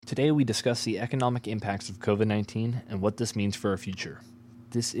Today we discuss the economic impacts of COVID-19 and what this means for our future.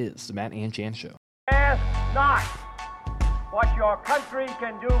 This is the Matt and Jan Show. Ask not what your country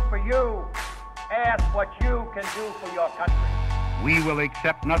can do for you. Ask what you can do for your country. We will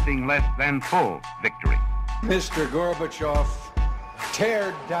accept nothing less than full victory. Mr. Gorbachev,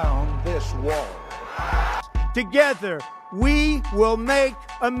 tear down this wall. Together, we will make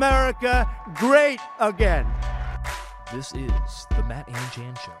America great again. This is the Matt and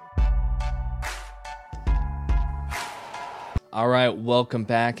Jan Show. All right, welcome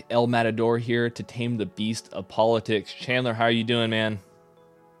back. El Matador here to tame the beast of politics. Chandler, how are you doing, man?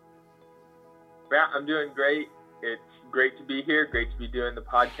 Yeah, I'm doing great. It's great to be here. Great to be doing the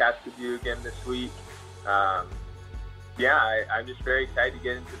podcast with you again this week. I'm just very excited to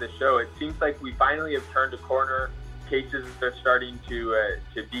get into the show. It seems like we finally have turned a corner. Cases are starting to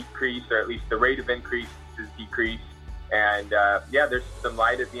decrease, or at least the rate of increase is decreased. And there's some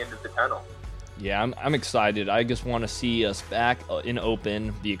light at the end of the tunnel. Yeah, I'm excited. I just want to see us back in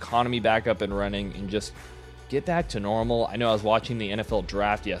open, the economy back up and running, and just get back to normal. I know I was watching the NFL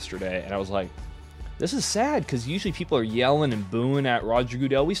draft yesterday, and I was like, this is sad, because usually people are yelling and booing at Roger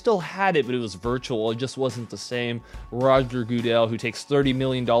Goodell. We still had it, but it was virtual. It just wasn't the same Roger Goodell, who takes $30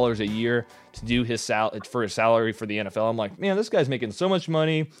 million a year to do his salary for the NFL. I'm like, man, this guy's making so much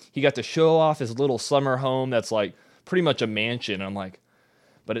money. He got to show off his little summer home that's like pretty much a mansion. I'm like,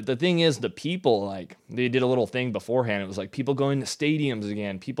 but the thing is, the people, like, they did a little thing beforehand. It was like people going to stadiums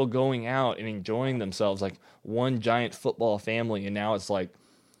again, people going out and enjoying themselves like one giant football family. And now it's like,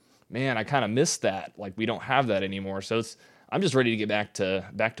 man, I kind of miss that. Like, we don't have that anymore. So I'm just ready to get back to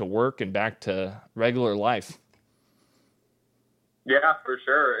work and back to regular life. Yeah, for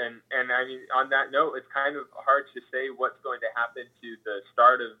sure. And I mean, on that note, it's kind of hard to say what's going to happen to the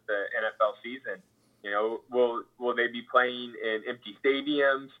start of the NFL season. You know, will they be playing in empty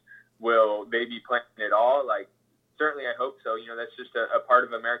stadiums? Will they be playing at all? Like, certainly I hope so. You know, that's just a part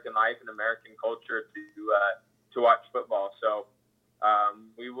of American life and American culture to watch football. So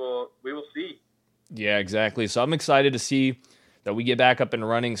we will see. Yeah, exactly. So I'm excited to see that we get back up and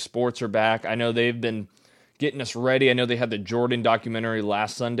running. Sports are back. I know they've been getting us ready. I know they had the Jordan documentary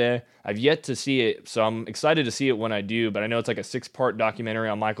last Sunday. I've yet to see it, so I'm excited to see it when I do, but I know it's like a 6-part documentary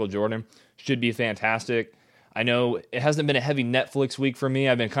on Michael Jordan. Should be fantastic. I know it hasn't been a heavy Netflix week for me.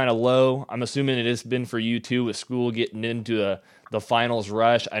 I've been kind of low. I'm assuming it has been for you too, with school getting into the finals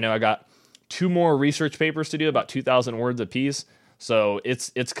rush. I know I got 2 more research papers to do, about 2,000 words apiece, so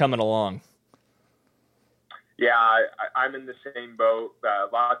it's coming along. Yeah, I'm in the same boat.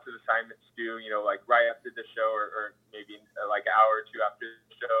 Lots of assignments due, you know, like right after the show or maybe like an hour or two after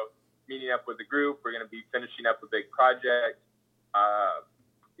the show, meeting up with the group. We're going to be finishing up a big project.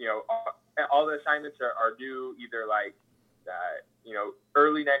 All the assignments are due either like,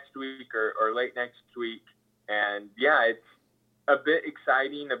 early next week or late next week. And yeah, it's a bit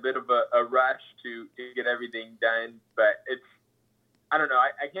exciting, a bit of a rush to get everything done, but I don't know.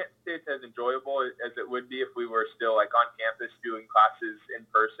 I can't say it's as enjoyable as it would be if we were still like on campus doing classes in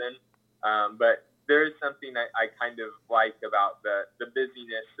person. But there is something I kind of like about the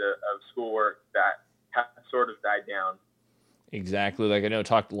busyness of schoolwork that has sort of died down. Exactly. Like I know I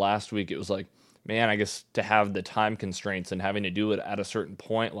talked last week, it was like, man, I guess to have the time constraints and having to do it at a certain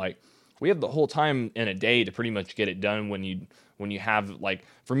point, like we have the whole time in a day to pretty much get it done when you have, like,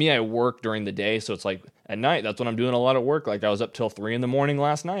 for me, I work during the day. So it's like at night, that's when I'm doing a lot of work. Like I was up till 3 a.m.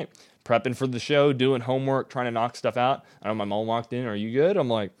 last night, prepping for the show, doing homework, trying to knock stuff out. I know my mom walked in. Are you good? I'm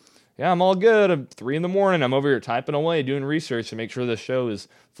like, yeah, I'm all good. I'm 3 a.m. I'm over here typing away, doing research to make sure the show is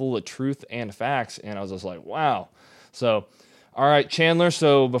full of truth and facts. And I was just like, wow. So, all right, Chandler.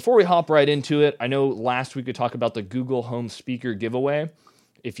 So before we hop right into it, I know last week we talked about the Google Home speaker giveaway.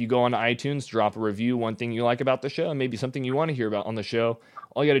 If you go on iTunes, drop a review, one thing you like about the show, and maybe something you want to hear about on the show.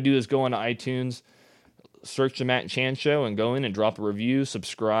 All you got to do is go on iTunes, search the Matt and Chan Show, and go in and drop a review,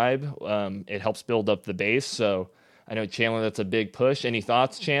 subscribe. It helps build up the base. So I know, Chandler, that's a big push. Any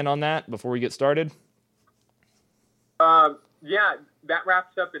thoughts, Chan, on that before we get started? Yeah, that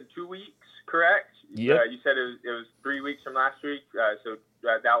wraps up in 2 weeks, correct? Yep. You said it was 3 weeks from last week, so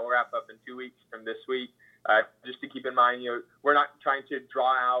that will wrap up in 2 weeks from this week. Just to keep in mind, we're not trying to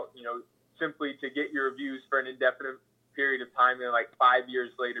draw out, simply to get your reviews for an indefinite period of time, and like 5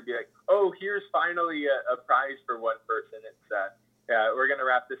 years later be like, oh, here's finally a prize for one person. It's we're going to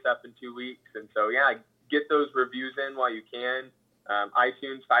wrap this up in 2 weeks. And so, yeah, get those reviews in while you can.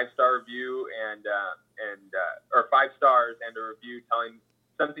 iTunes 5-star review or 5 stars and a review telling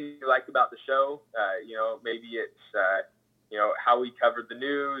something you like about the show. Maybe it's how we covered the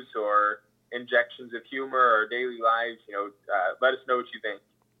news or injections of humor or daily lives. Let us know what you think.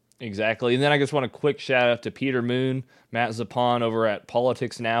 Exactly. And then I just want a quick shout out to Peter Moon, Matt Zapon over at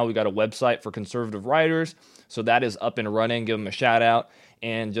Politics Now. We got a website for conservative writers, so that is up and running. Give them a shout out.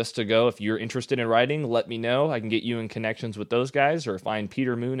 And just to go, if you're interested in writing, let me know. I can get you in connections with those guys, or find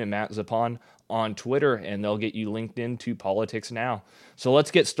Peter Moon and Matt Zapon on Twitter, and they'll get you linked into Politics Now. So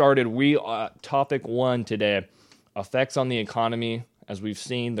let's get started. Topic 1 today, effects on the economy. As we've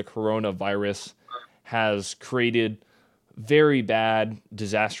seen, the coronavirus has created very bad,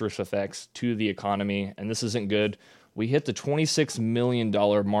 disastrous effects to the economy, and this isn't good. We hit the $26 million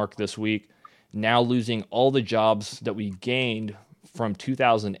mark this week, now losing all the jobs that we gained from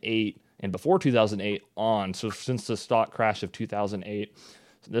 2008 and before 2008 on, so since the stock crash of 2008.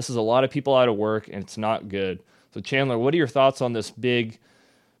 This is a lot of people out of work, and it's not good. So Chandler, what are your thoughts on this big,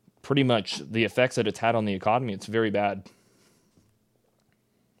 pretty much the effects that it's had on the economy? It's very bad.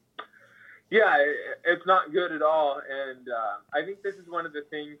 Yeah, it's not good at all, and I think this is one of the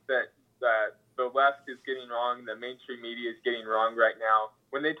things that the left is getting wrong, the mainstream media is getting wrong right now.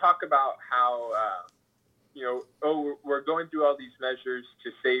 When they talk about how, we're going through all these measures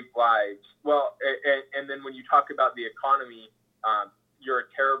to save lives, well, and then when you talk about the economy, you're a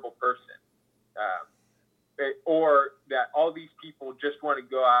terrible person, or that all these people just want to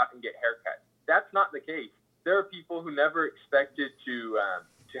go out and get haircuts. That's not the case. There are people who never expected to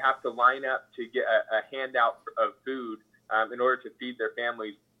have to line up to get a handout of food in order to feed their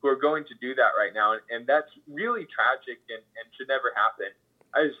families, who are going to do that right now. And that's really tragic and should never happen.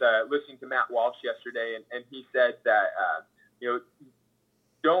 I was listening to Matt Walsh yesterday, and he said that,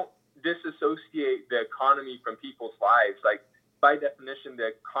 don't disassociate the economy from people's lives. Like, by definition,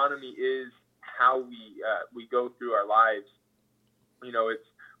 the economy is how we go through our lives. It's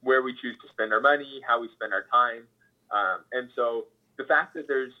where we choose to spend our money, how we spend our time. And so the fact that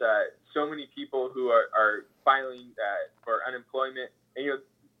there's so many people who are filing for unemployment, and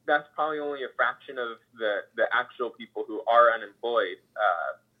that's probably only a fraction of the actual people who are unemployed.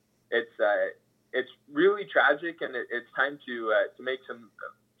 It's really tragic, and it's time to make some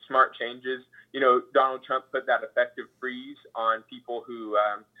smart changes. Donald Trump put that effective freeze on people who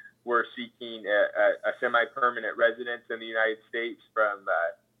were seeking a semi-permanent residence in the United States from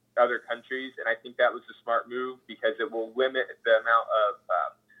other countries, and I think that was a smart move because it will limit the amount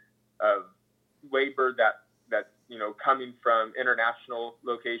of labor that's coming from international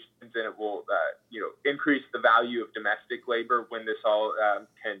locations, and it will increase the value of domestic labor when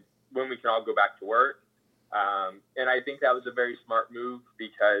we can all go back to work. And I think that was a very smart move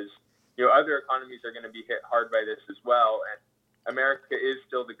because other economies are going to be hit hard by this as well, and America is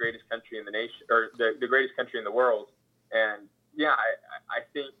still the greatest country in the nation, or the greatest country in the world. And yeah, I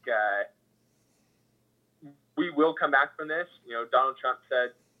think we will come back from this. Donald Trump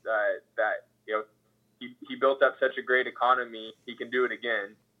said that he built up such a great economy, he can do it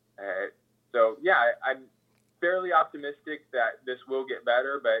again. So yeah, I'm fairly optimistic that this will get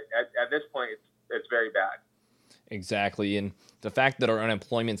better, but at this point, it's very bad. Exactly, and the fact that our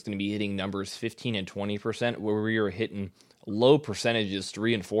unemployment is going to be hitting numbers 15 and 20%, where we are hitting low percentages,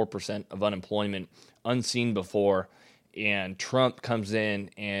 3 and 4% of unemployment, unseen before. And Trump comes in,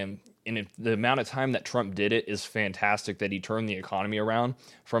 and the amount of time that Trump did it is fantastic, that he turned the economy around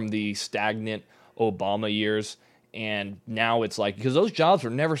from the stagnant Obama years. And now it's like, because those jobs were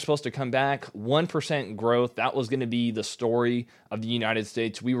never supposed to come back, 1% growth, that was going to be the story of the United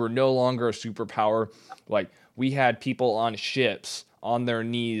States. We were no longer a superpower. Like, we had people on ships on their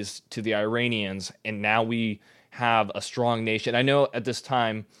knees to the Iranians, and now we have a strong nation. I know at this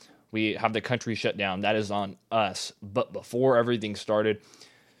time we have the country shut down. That is on us. But before everything started,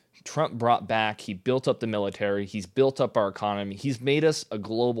 Trump brought back, he built up the military, he's built up our economy, he's made us a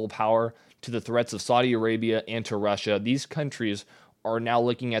global power to the threats of Saudi Arabia and to Russia. These countries are now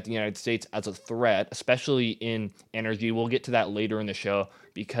looking at the United States as a threat, especially in energy. We'll get to that later in the show,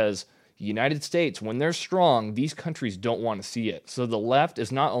 because the United States, when they're strong, these countries don't want to see it. So the left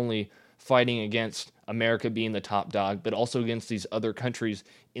is not only fighting against America being the top dog, but also against these other countries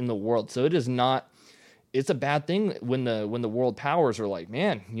in the world. So it's a bad thing when the world powers are like,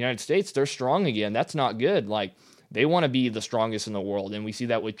 man, United States, they're strong again. That's not good. Like, they want to be the strongest in the world. And we see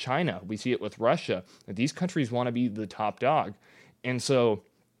that with China. We see it with Russia. These countries want to be the top dog. And so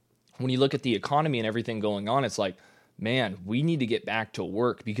when you look at the economy and everything going on, it's like, man, we need to get back to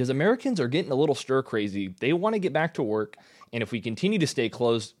work, because Americans are getting a little stir crazy. They want to get back to work. And if we continue to stay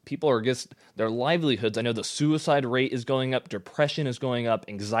closed, people are just, their livelihoods, I know the suicide rate is going up, depression is going up,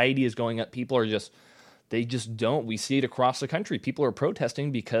 anxiety is going up. People are they just don't. We see it across the country. People are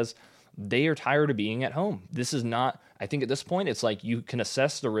protesting because they are tired of being at home. This is not, I think at this point, it's like you can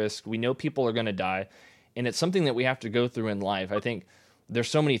assess the risk. We know people are going to die, and it's something that we have to go through in life. I think there's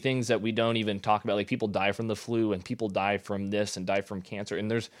so many things that we don't even talk about. Like people die from the flu and people die from this and die from cancer.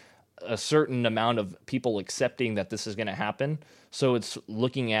 And there's a certain amount of people accepting that this is going to happen. So it's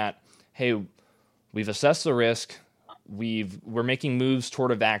looking at, hey, we've assessed the risk. We're making moves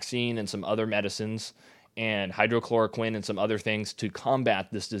toward a vaccine and some other medicines and hydrochloroquine and some other things to combat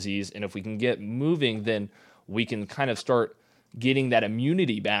this disease. And if we can get moving, then we can kind of start getting that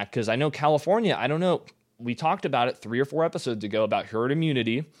immunity back. Because I know California, I don't know, we talked about it 3 or 4 episodes ago about herd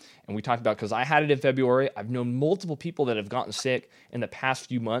immunity. And we talked about, because I had it in February, I've known multiple people that have gotten sick in the past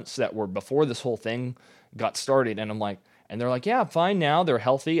few months that were before this whole thing got started. And I'm like, and they're like, yeah, I'm fine now. They're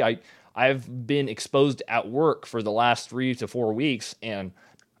healthy. I've been exposed at work for the last 3 to 4 weeks. And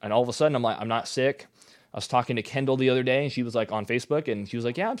all of a sudden I'm like, I'm not sick. I was talking to Kendall the other day and she was like on Facebook and she was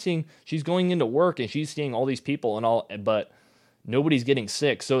like, yeah, she's going into work and she's seeing all these people and all, but nobody's getting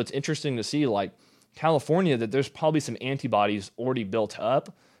sick. So it's interesting to see like California, that there's probably some antibodies already built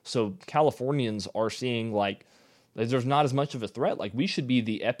up. So Californians are seeing like there's not as much of a threat. Like we should be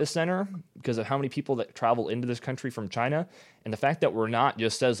the epicenter because of how many people that travel into this country from China. And the fact that we're not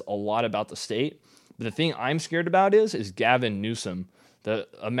just says a lot about the state. But the thing I'm scared about is Gavin Newsom. The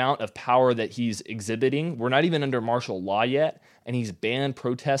amount of power that he's exhibiting. We're not even under martial law yet, and he's banned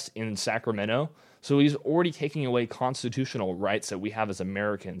protests in Sacramento. So he's already taking away constitutional rights that we have as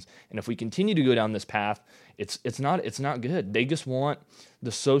Americans. And if we continue to go down this path, it's not good. They just want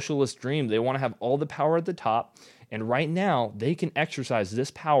the socialist dream. They want to have all the power at the top. And right now, they can exercise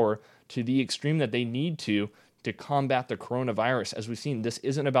this power to the extreme that they need to combat the coronavirus. As we've seen, this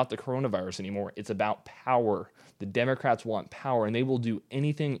isn't about the coronavirus anymore. It's about power. The Democrats want power, and they will do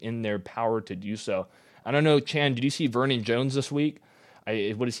anything in their power to do so. I don't know, Chan, did you see Vernon Jones this week?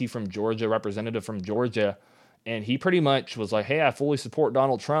 What is he from Georgia, representative from Georgia? And he pretty much was like, hey, I fully support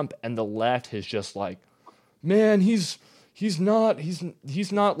Donald Trump. And the left is just like, man, he's not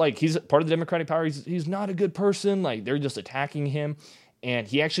like, he's part of the Democratic Party. He's not a good person. Like they're just attacking him. And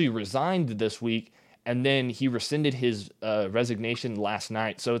he actually resigned this week. And then he rescinded his resignation last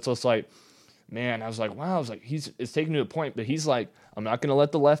night. So it's just like, man, I was like, wow. I was like, it's taken to a point, but he's like, I'm not going to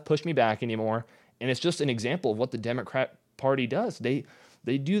let the left push me back anymore. And it's just an example of what the Democrat Party does. They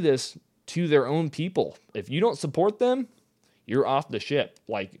do this to their own people. If you don't support them, you're off the ship.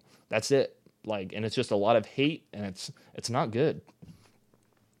 Like that's it. Like, and it's just a lot of hate, and it's not good.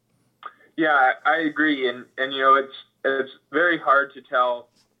 Yeah, I agree. And you know, it's very hard to tell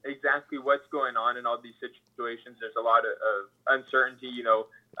exactly what's going on in all these situations. There's a lot of uncertainty. You know,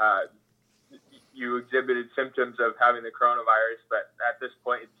 you exhibited symptoms of having the coronavirus, but at this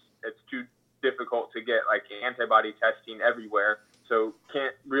point, it's too difficult to get like antibody testing everywhere. So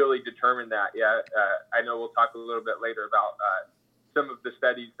can't really determine that yet. I know we'll talk a little bit later about some of the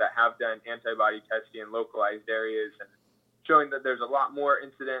studies that have done antibody testing in localized areas and showing that there's a lot more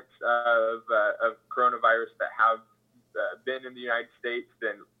incidents of coronavirus that have been in the United States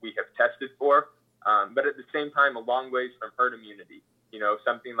than we have tested for. But at the same time, a long ways from herd immunity. You know,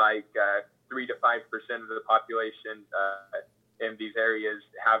 something like 3 to 5% of the population in these areas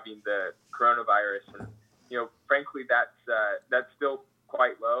having the coronavirus. And, you know, frankly, that's still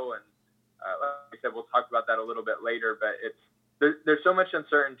quite low. And like I said, we'll talk about that a little bit later, but there's so much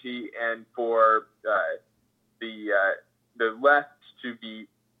uncertainty, and for the left to be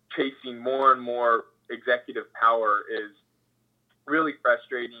chasing more and more executive power is really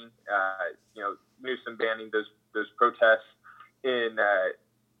frustrating. You know, Newsom banning those protests in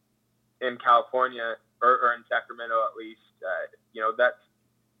California or in Sacramento at least. You know,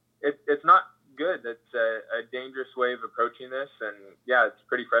 it's not good. That's a dangerous way of approaching this, and yeah, it's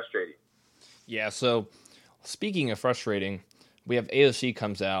pretty frustrating. Yeah. So speaking of frustrating, we have AOC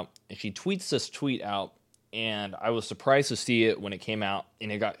comes out and she tweets this tweet out, and I was surprised to see it when it came out,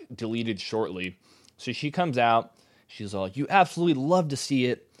 and it got deleted shortly. So she comes out, she's all, you absolutely love to see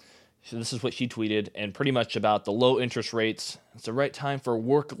it. So this is what she tweeted, and pretty much about the low interest rates. It's the right time for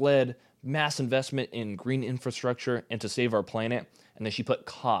work-led mass investment in green infrastructure and to save our planet. And then she put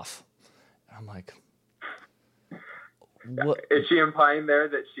cough. I'm like, what? Is she implying there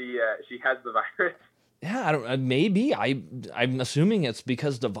that she has the virus? Yeah, I don't. Maybe I'm assuming it's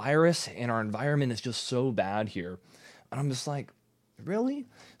because the virus and our environment is just so bad here, and I'm just like, really?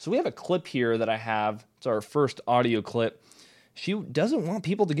 So we have a clip here that I have. It's our first audio clip. She doesn't want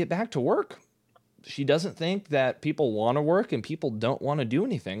people to get back to work. She doesn't think that people want to work and people don't want to do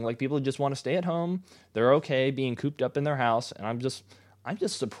anything. Like people just want to stay at home. They're okay being cooped up in their house, and I'm just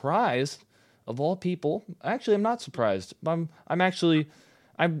surprised. Of all people, actually, I'm not surprised.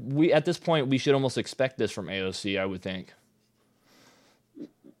 We at this point, we should almost expect this from AOC, I would think.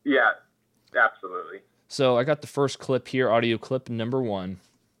 Yeah, absolutely. So I got the first clip here, audio clip number 1.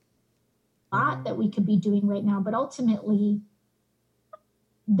 A lot that we could be doing right now, but ultimately,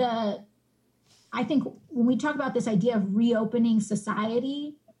 I think when we talk about this idea of reopening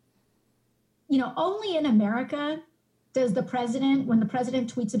society, only in America does the president, when the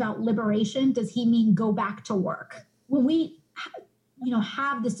president tweets about liberation, does he mean go back to work? When we,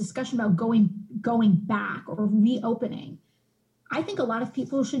 have this discussion about going back or reopening, I think a lot of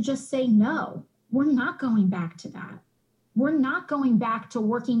people should just say, no, we're not going back to that. We're not going back to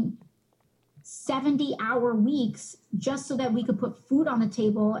working 70-hour weeks just so that we could put food on the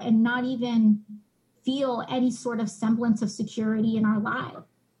table and not even feel any sort of semblance of security in our lives.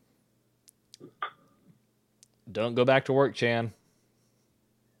 Don't go back to work, Chan.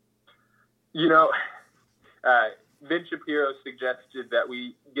 Ben Shapiro suggested that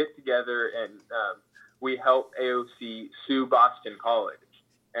we get together and we help AOC sue Boston College.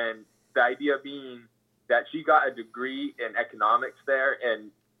 And the idea being that she got a degree in economics there, and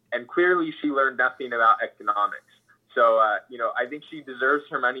clearly she learned nothing about economics. So, I think she deserves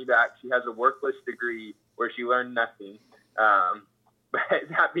her money back. She has a worthless degree where she learned nothing. But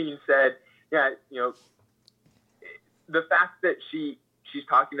that being said, the fact that she's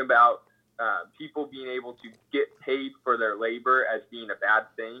talking about people being able to get paid for their labor as being a bad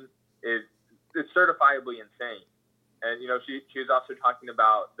thing it's certifiably insane. And she was also talking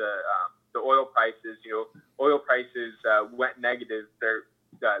about the oil prices. Oil prices went negative.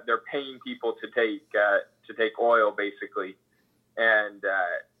 They're paying people to take oil basically, and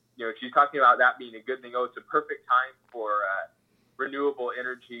she's talking about that being a good thing. Oh, it's a perfect time for renewable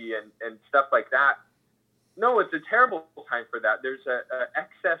energy and stuff like that. No, it's a terrible time for that. There's a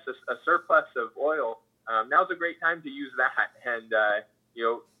surplus of oil. Now's a great time to use that. And,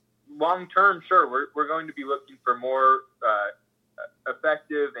 long term, sure, we're going to be looking for more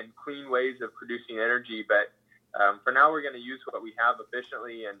effective and clean ways of producing energy. But for now, we're going to use what we have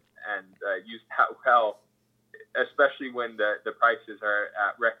efficiently and use that well, especially when the prices are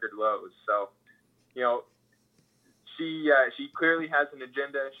at record lows. So, she clearly has an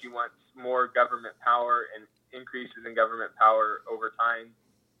agenda. She wants more government power and increases in government power over time,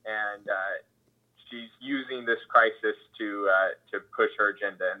 and she's using this crisis to push her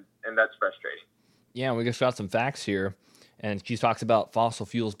agenda, and that's frustrating. Yeah, we just got some facts here, and she talks about fossil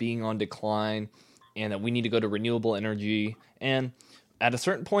fuels being on decline, and that we need to go to renewable energy. And at a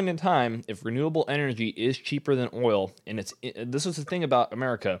certain point in time, if renewable energy is cheaper than oil, and this is the thing about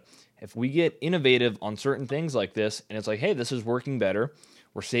America, if we get innovative on certain things like this, and it's like, hey, this is working better,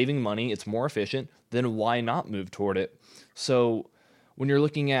 we're saving money, it's more efficient, then why not move toward it? So when you're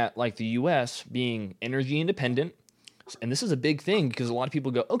looking at like the U.S. being energy independent, and this is a big thing because a lot of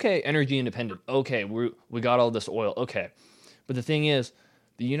people go, okay, energy independent, okay, we got all this oil, okay. But the thing is,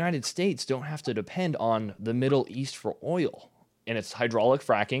 the United States don't have to depend on the Middle East for oil. And it's hydraulic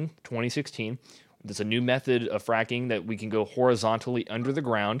fracking, 2016. There's a new method of fracking that we can go horizontally under the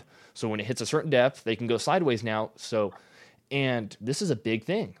ground. So when it hits a certain depth, they can go sideways now. And this is a big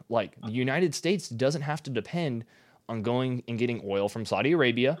thing. Like, the United States doesn't have to depend on going and getting oil from Saudi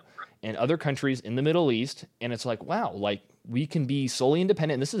Arabia and other countries in the Middle East. And it's like, wow, like, we can be solely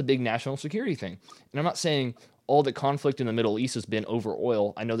independent. And this is a big national security thing. And I'm not saying all the conflict in the Middle East has been over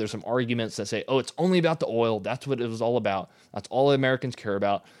oil. I know there's some arguments that say, oh, it's only about the oil. That's what it was all about. That's all Americans care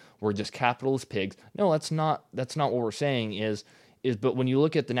about. We're just capitalist pigs. No, that's not what we're saying is, but when you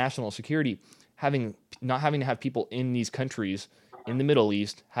look at the national security, not having to have people in these countries in the Middle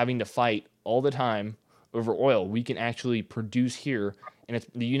East having to fight all the time over oil, we can actually produce here. And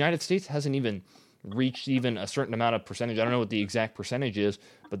the United States hasn't even reached even a certain amount of percentage. I don't know what the exact percentage is,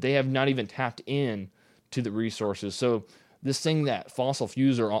 but they have not even tapped in to the resources. So this thing that fossil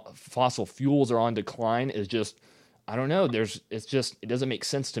fuels are on decline is just, I don't know. It doesn't make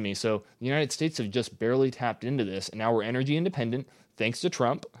sense to me. So the United States have just barely tapped into this, and now we're energy independent thanks to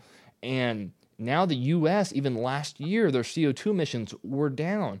Trump. And now the U.S., even last year, their CO2 emissions were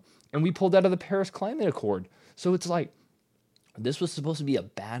down, and we pulled out of the Paris Climate Accord. So it's like, this was supposed to be a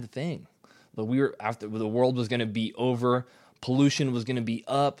bad thing. But after the world was going to be over, pollution was going to be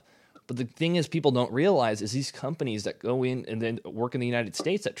up. But the thing is, people don't realize is these companies that go in and then work in the United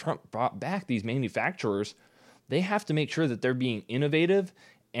States that Trump brought back, these manufacturers, they have to make sure that they're being innovative,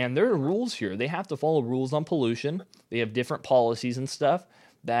 and there are rules here. They have to follow rules on pollution. They have different policies and stuff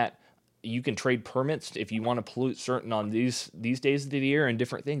that you can trade permits if you want to pollute certain on these days of the year and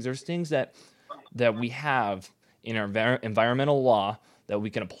different things. There's things that we have in our environmental law that we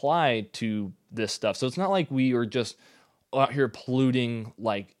can apply to this stuff. So it's not like we are just out here polluting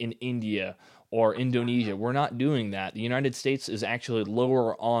like in India or Indonesia. We're not doing that. The United States is actually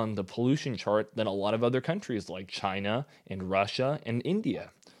lower on the pollution chart than a lot of other countries like China and Russia and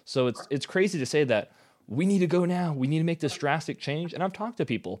India. So it's crazy to say that we need to go now. We need to make this drastic change. And I've talked to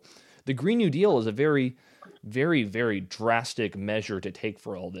people. The Green New Deal is a very, very, very drastic measure to take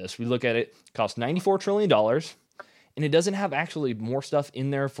for all this. We look at it, it costs $94 trillion, and it doesn't have actually more stuff in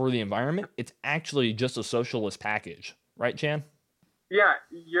there for the environment. It's actually just a socialist package. Right, Chan? Yeah,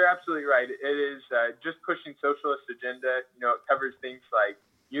 you're absolutely right. It is just pushing socialist agenda. You know, it covers things like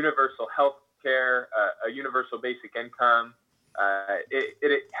universal health care, a universal basic income.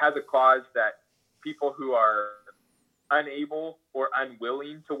 It has a clause that people who are unable or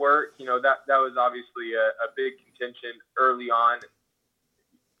unwilling to work, you know, that was obviously a big contention early on.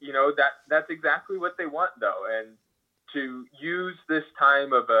 You know, that's exactly what they want, though. And to use this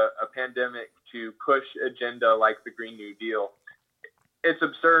time of a pandemic to push agenda like the Green New Deal, it's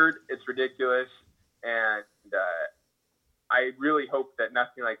absurd, it's ridiculous, and I really hope that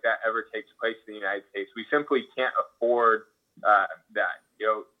nothing like that ever takes place in the United States. We simply can't afford that. You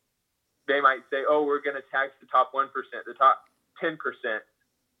know, they might say, oh, we're going to tax the top 1%, the top 10%,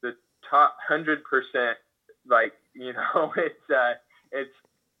 the top 100%. Like, you know, it's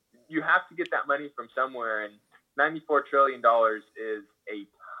you have to get that money from somewhere, and $94 trillion is a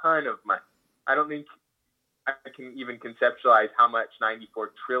ton of money. I don't think I can even conceptualize how much $94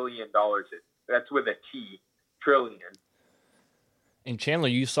 trillion is. That's with a T, trillion. And Chandler,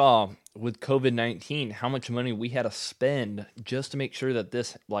 you saw with COVID-19 how much money we had to spend just to make sure that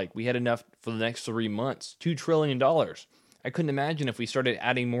this, like, we had enough for the next 3 months, $2 trillion. I couldn't imagine if we started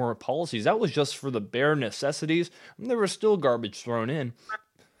adding more policies. That was just for the bare necessities, and there was still garbage thrown in.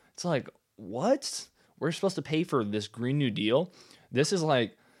 It's like, what? We're supposed to pay for this Green New Deal? This is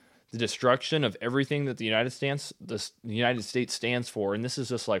like the destruction of everything that the United States stands for. And this is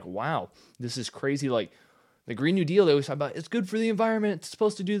just like, wow, this is crazy. Like the Green New Deal, they always talk about, it's good for the environment. It's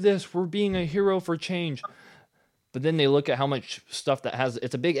supposed to do this. We're being a hero for change. But then they look at how much stuff that has,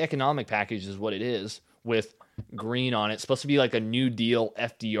 it's a big economic package is what it is with green on it. It's supposed to be like a New Deal,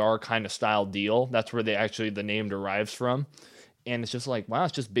 FDR kind of style deal. That's where the name derives from. And it's just like, wow,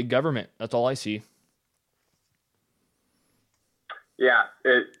 it's just big government. That's all I see. Yeah,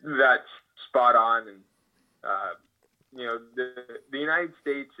 that's spot on. And, you know, the United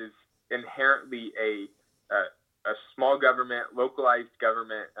States is inherently a small government, localized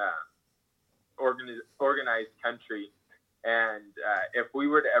government, organized country. And if we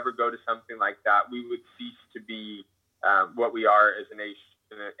were to ever go to something like that, we would cease to be what we are as a nation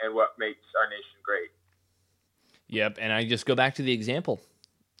and what makes our nation great. Yep, and I just go back to the example.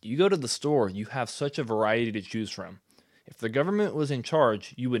 You go to the store, you have such a variety to choose from. If the government was in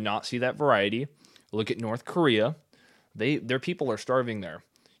charge, you would not see that variety. Look at North Korea. Their people are starving there.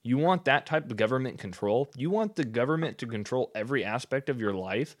 You want that type of government control? You want the government to control every aspect of your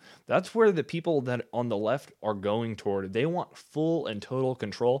life? That's where the people that on the left are going toward. They want full and total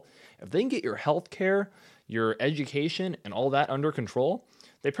control. If they can get your health care, your education, and all that under control,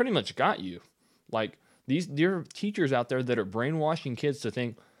 they pretty much got you. Like, there are teachers out there that are brainwashing kids to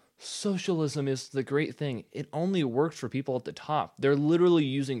think socialism is the great thing. It only works for people at the top. They're literally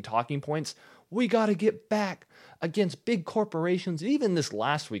using talking points. We got to get back against big corporations. Even this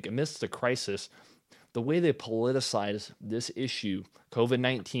last week, amidst the crisis, the way they politicize this issue,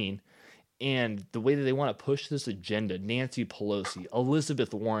 COVID-19, and the way that they want to push this agenda, Nancy Pelosi,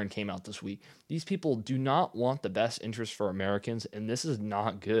 Elizabeth Warren came out this week. These people do not want the best interest for Americans, and this is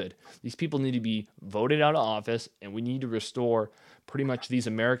not good. These people need to be voted out of office, and we need to restore pretty much these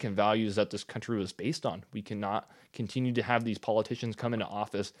American values that this country was based on. We cannot continue to have these politicians come into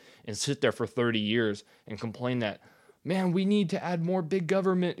office and sit there for 30 years and complain that, man, we need to add more big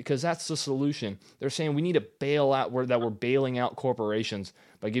government because that's the solution. They're saying we need to bail out, we're bailing out corporations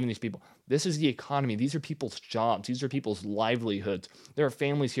by giving these people. This is the economy. These are people's jobs. These are people's livelihoods. There are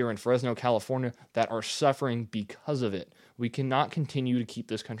families here in Fresno, California that are suffering because of it. We cannot continue to keep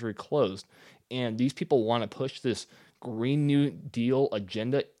this country closed. And these people want to push this Green New Deal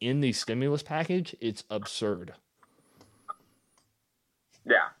agenda in the stimulus package. It's absurd.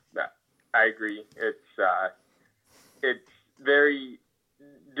 Yeah, I agree. It's very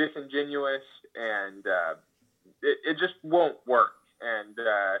disingenuous, and it just won't work. And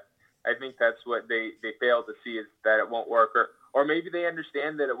I think that's what they fail to see, is that it won't work, or maybe they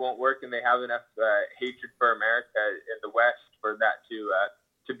understand that it won't work, and they have enough hatred for America in the West for that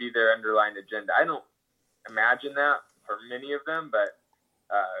to be their underlying agenda. I don't imagine that for many of them, but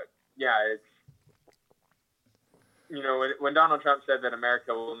yeah, it's, you know, when Donald Trump said that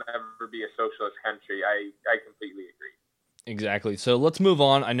America will never be a socialist country, I completely agree. Exactly. So let's move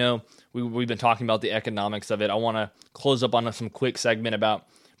on. I know we've been talking about the economics of it. I want to close up on some quick segment about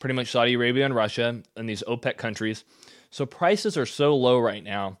pretty much Saudi Arabia and Russia and these OPEC countries. So prices are so low right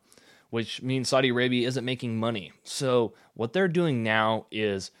now, which means Saudi Arabia isn't making money. So what they're doing now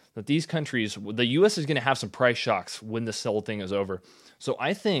is that these countries, the U.S. is going to have some price shocks when this whole thing is over. So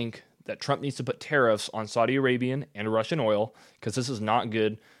I think that Trump needs to put tariffs on Saudi Arabian and Russian oil because this is not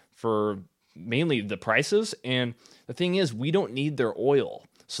good for mainly the prices. And the thing is, we don't need their oil.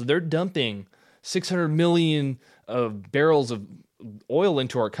 So they're dumping 600 million of barrels of oil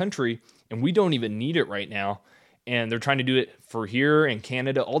into our country, and we don't even need it right now. And they're trying to do it for here and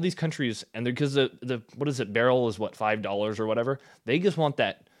Canada, all these countries. And because the what is it, barrel is what, $5 or whatever. They just want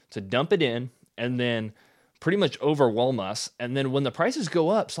that to dump it in and then pretty much overwhelm us. And then when the prices go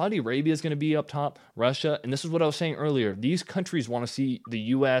up, Saudi Arabia is going to be up top, Russia. And this is what I was saying earlier. These countries want to see the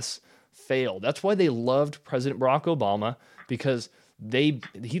U.S. fail. That's why they loved President Barack Obama, because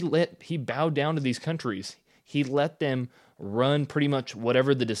he bowed down to these countries. He let them run pretty much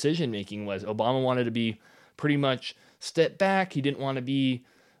whatever the decision making was. Obama wanted to be pretty much step back. He didn't want to be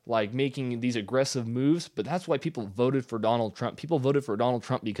like making these aggressive moves, but that's why people voted for Donald Trump. People voted for Donald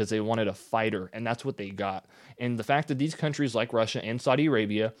Trump because they wanted a fighter, and that's what they got. And the fact that these countries like Russia and Saudi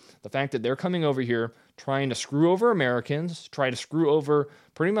Arabia, the fact that they're coming over here trying to screw over Americans, try to screw over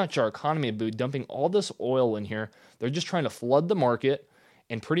pretty much our economy by dumping all this oil in here, they're just trying to flood the market,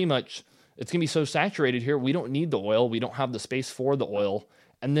 and pretty much it's going to be so saturated here, we don't need the oil. We don't have the space for the oil.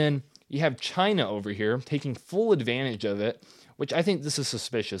 And then you have China over here taking full advantage of it, which I think this is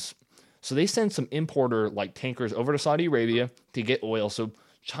suspicious. So they send some importer like tankers over to Saudi Arabia to get oil. So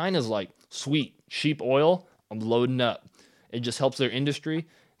China's like, sweet, cheap oil, I'm loading up. It just helps their industry.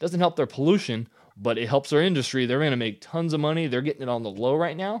 It doesn't help their pollution, but it helps their industry. They're going to make tons of money. They're getting it on the low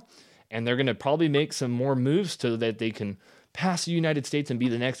right now, and they're going to probably make some more moves so that they can pass the United States and be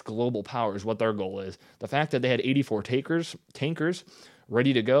the next global power is what their goal is. The fact that they had 84 tankers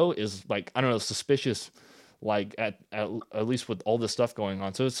ready to go is like, I don't know, suspicious, like at least with all this stuff going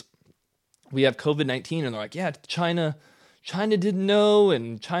on. So we have COVID-19 and they're like, yeah, China didn't know,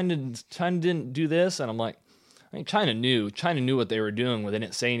 and China didn't do this. And I'm like, I think China knew what they were doing when they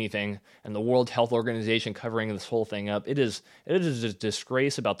didn't say anything. And the World Health Organization covering this whole thing up. It is a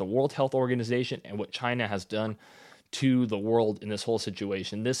disgrace about the World Health Organization and what China has done to the world in this whole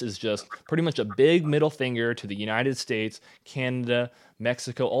situation. This is just pretty much a big middle finger to the United States, Canada,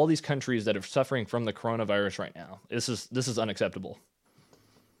 Mexico, all these countries that are suffering from the coronavirus right now. This is unacceptable.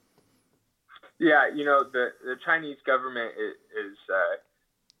 Yeah, the Chinese government is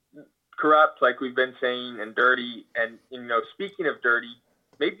corrupt, like we've been saying, and dirty. And, speaking of dirty,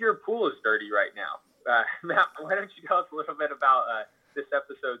 maybe your pool is dirty right now. Matt, why don't you tell us a little bit about this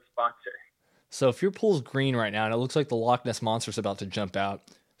episode's sponsor? So if your pool's green right now and it looks like the Loch Ness Monster's about to jump out,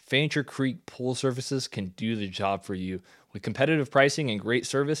 Fancher Creek Pool Services can do the job for you. With competitive pricing and great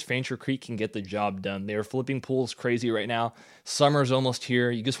service, Fancher Creek can get the job done. They are flipping pools crazy right now. Summer's almost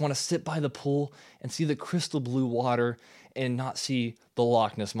here. You just want to sit by the pool and see the crystal blue water and not see the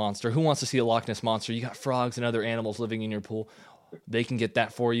Loch Ness Monster. Who wants to see a Loch Ness Monster? You got frogs and other animals living in your pool. They can get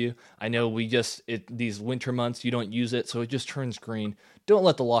that for you. I know these winter months, you don't use it, so it just turns green. Don't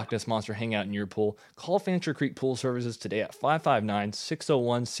let the Loch Ness Monster hang out in your pool. Call Fancher Creek Pool Services today at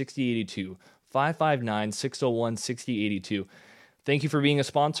 559-601-6082. 559-601-6082. Thank you for being a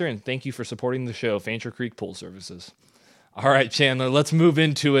sponsor, and thank you for supporting the show, Fancher Creek Pool Services. All right, Chandler, let's move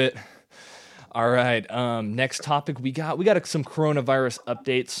into it. All right, next topic we got some coronavirus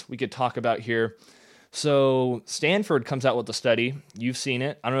updates we could talk about here. So Stanford comes out with a study. You've seen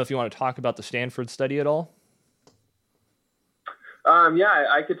it. I don't know if you want to talk about the Stanford study at all.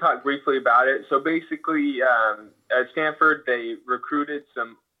 Yeah, I could talk briefly about it. So basically, at Stanford, they recruited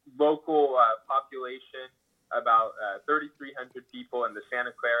some local population, about 3,300 people in the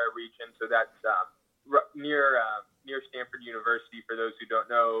Santa Clara region. So that's near Stanford University, for those who don't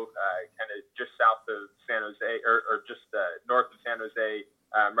know, kind of just south of San Jose, or just north of San Jose,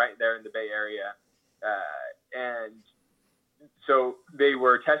 right there in the Bay Area. And so they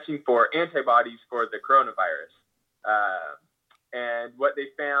were testing for antibodies for the coronavirus. And what they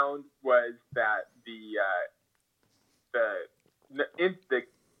found was that the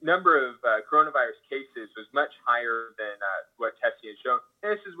number of coronavirus cases was much higher than what testing has shown.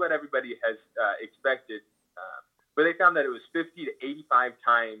 And this is what everybody has expected. But they found that it was 50 to 85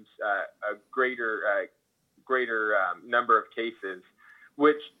 times a greater number of cases,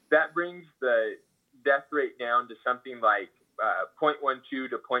 which that brings the death rate down to something like 0.12 to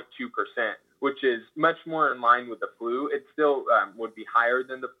 0.2%, which is much more in line with the flu. It still would be higher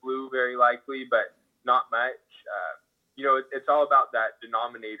than the flu, very likely, but not much. it's all about that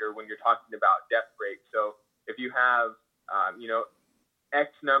denominator when you're talking about death rate. So if you have, X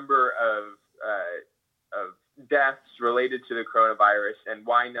number of deaths related to the coronavirus and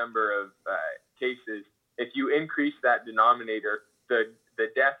Y number of cases, if you increase that denominator, the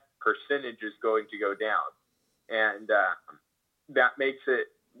death percentage is going to go down. And that makes it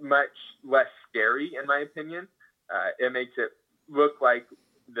much less scary, in my opinion. It makes it look like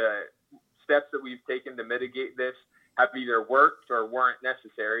the steps that we've taken to mitigate this have either worked or weren't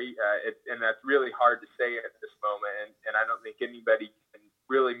necessary. And that's really hard to say at this moment. And I don't think anybody can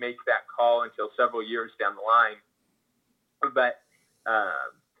really make that call until several years down the line. But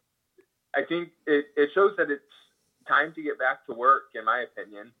I think it shows that it's time to get back to work, in my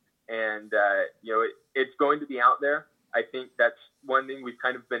opinion. And, it's going to be out there. I think that's one thing we've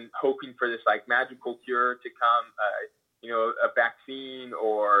kind of been hoping for, this like magical cure to come, a vaccine,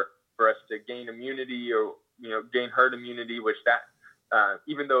 or for us to gain immunity, or, gain herd immunity, which that,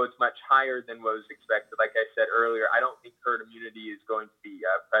 even though it's much higher than what was expected, like I said earlier, I don't think herd immunity is going to be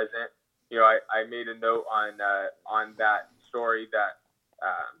present. I made a note on that story that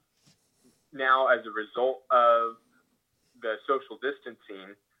now, as a result of the social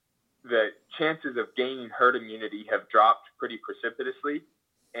distancing, the chances of gaining herd immunity have dropped pretty precipitously.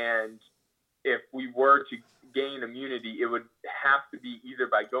 And if we were to gain immunity, it would have to be either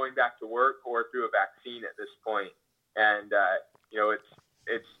by going back to work or through a vaccine at this point. And,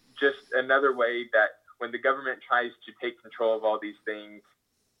 it's just another way that when the government tries to take control of all these things,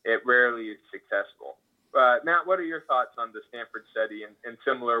 it rarely is successful. Matt, what are your thoughts on the Stanford study and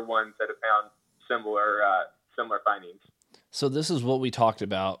similar ones that have found similar findings? So this is what we talked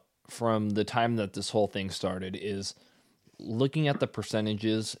about from the time that this whole thing started, is looking at the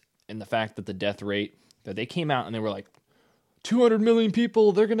percentages and the fact that the death rate, that they came out and they were like, 200 million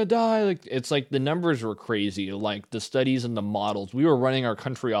people, they're going to die. Like, it's like the numbers were crazy. Like the studies and the models, we were running our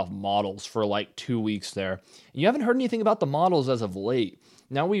country off models for like 2 weeks there. And you haven't heard anything about the models as of late.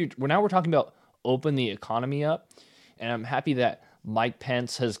 Now we're talking about open the economy up. And I'm happy that Mike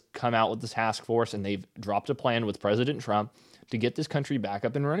Pence has come out with this task force and they've dropped a plan with President Trump to get this country back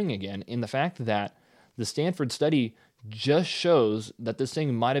up and running again. And the fact that the Stanford study just shows that this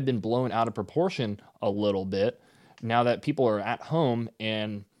thing might have been blown out of proportion a little bit now that people are at home,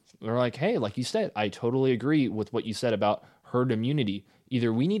 and they're like, hey, like you said, I totally agree with what you said about herd immunity.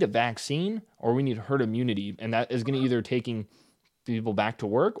 Either we need a vaccine or we need herd immunity, and that is going to either taking people back to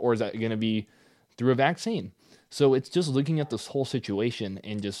work, or is that going to be through a vaccine? So it's just looking at this whole situation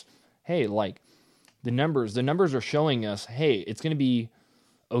and just, hey, like the numbers are showing us, hey, it's going to be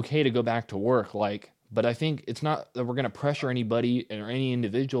okay to go back to work. But I think it's not that we're going to pressure anybody or any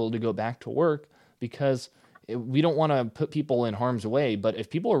individual to go back to work, because we don't want to put people in harm's way. But if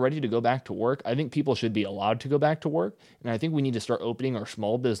people are ready to go back to work, I think people should be allowed to go back to work. And I think we need to start opening our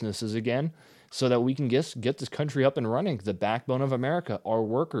small businesses again so that we can get this country up and running. The backbone of America, our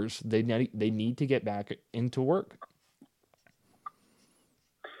workers, they need to get back into work.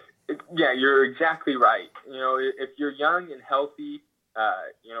 Yeah, you're exactly right. If you're young and healthy,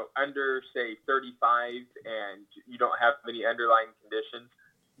 under, say, 35, and you don't have any underlying conditions,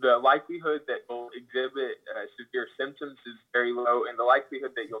 the likelihood that you'll exhibit severe symptoms is very low, and the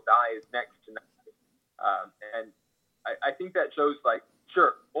likelihood that you'll die is next to nothing. And I think that shows,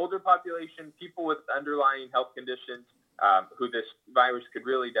 sure, older population, people with underlying health conditions who this virus could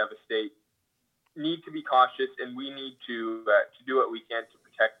really devastate, need to be cautious, and we need to do what we can to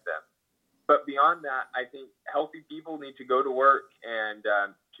protect them. But beyond that, I think healthy people need to go to work and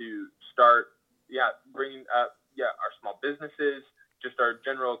to start, bringing up, our small businesses, just our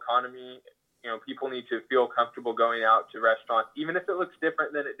general economy. People need to feel comfortable going out to restaurants, even if it looks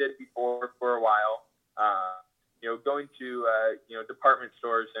different than it did before for a while. Going to, department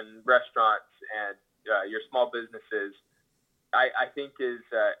stores and restaurants and your small businesses, I think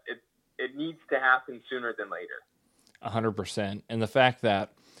it needs to happen sooner than later. 100%. And the fact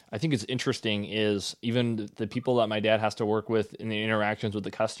that I think it's interesting is even the people that my dad has to work with in the interactions with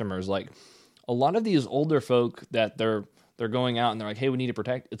the customers, like a lot of these older folk that they're going out and they're like, hey, we need to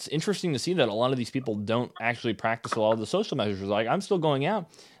protect. It's interesting to see that a lot of these people don't actually practice a lot of the social measures. Like, I'm still going out,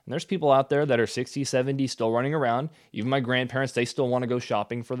 and there's people out there that are 60, 70, still running around. Even my grandparents, they still want to go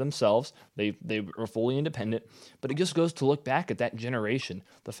shopping for themselves. They are fully independent. But it just goes to look back at that generation,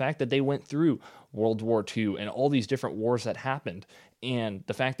 the fact that they went through World War II and all these different wars that happened, and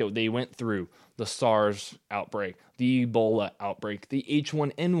the fact that they went through the SARS outbreak, the Ebola outbreak, the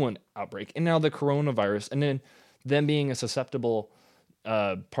H1N1 outbreak, and now the coronavirus, and then them being a susceptible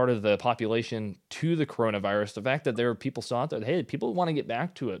part of the population to the coronavirus. The fact that there are people still out there, hey, people want to get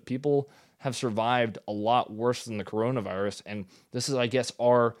back to it. People have survived a lot worse than the coronavirus. And this is, I guess,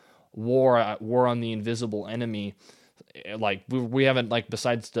 our war on the invisible enemy. Like we haven't, like,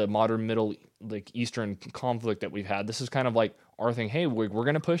 besides the modern Middle Eastern conflict that we've had, this is kind of like our thing. Hey, we're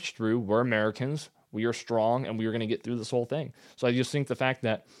going to push through. We're Americans. We are strong, and we are going to get through this whole thing. So I just think the fact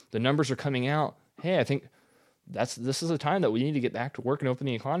that the numbers are coming out, hey, I think this is a time that we need to get back to work and open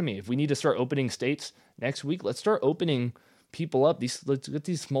the economy. If we need to start opening states next week, let's start opening people up. Let's get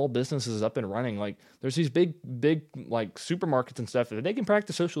these small businesses up and running. Like, there's these big like supermarkets and stuff. If they can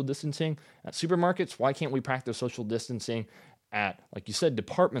practice social distancing at supermarkets, why can't we practice social distancing at, like you said,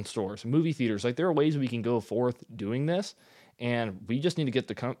 department stores, movie theaters? Like, there are ways we can go forth doing this, and we just need to get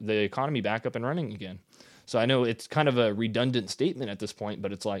the economy back up and running again. So I know it's kind of a redundant statement at this point,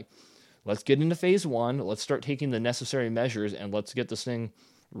 but it's like, let's get into phase one. Let's start taking the necessary measures, and let's get this thing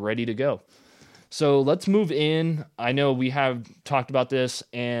ready to go. So let's move in. I know we have talked about this,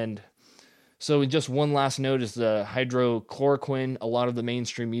 and so just one last note is the hydrochloroquine. A lot of the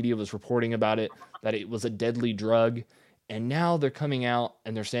mainstream media was reporting about it, that it was a deadly drug, and now they're coming out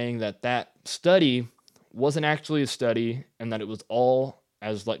and they're saying that that study wasn't actually a study, and that it was all,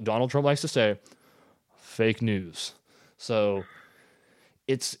 as like Donald Trump likes to say, fake news. So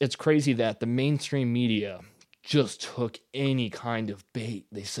it's crazy that the mainstream media just took any kind of bait.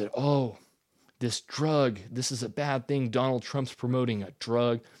 They said, oh, this drug, this is a bad thing. Donald Trump's promoting a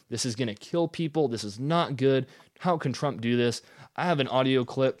drug. This is going to kill people. This is not good. How can Trump do this? I have an audio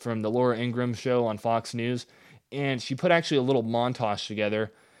clip from the Laura Ingraham show on Fox News, and she put actually a little montage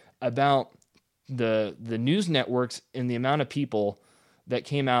together about the news networks and the amount of people that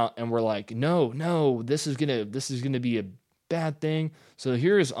came out and were like, no, this is gonna be a bad thing. So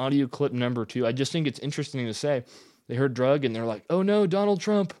here is audio clip number 2. I just think it's interesting to say they heard drug and they're like, oh no, Donald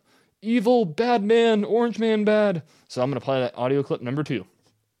Trump, evil, bad man, orange man bad. So I'm going to play that audio clip number 2.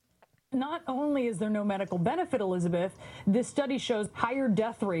 Not only is there no medical benefit, Elizabeth, this study shows higher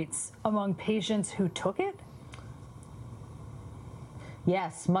death rates among patients who took it.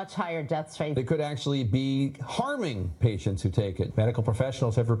 Yes, much higher death rates. They could actually be harming patients who take it. Medical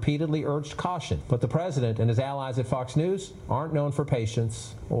professionals have repeatedly urged caution, but the president and his allies at Fox News aren't known for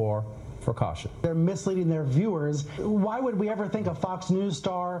patience or for caution. They're misleading their viewers. Why would we ever think a Fox News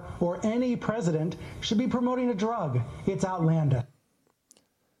star or any president should be promoting a drug? It's outlandish.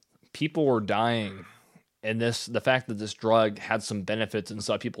 People were dying, and the fact that this drug had some benefits and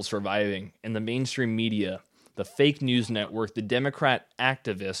saw people surviving, and the mainstream media, the fake news network, the Democrat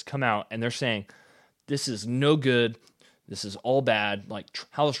activists come out and they're saying, this is no good. This is all bad. Like,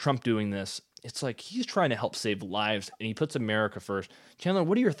 how is Trump doing this? It's like he's trying to help save lives, and he puts America first. Chandler,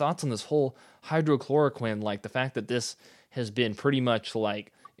 what are your thoughts on this whole hydrochloroquine? Like, the fact that this has been pretty much,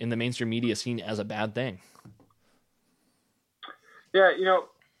 like, in the mainstream media seen as a bad thing. Yeah,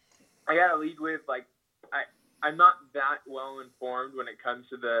 I got to lead with, like, I'm not that well informed when it comes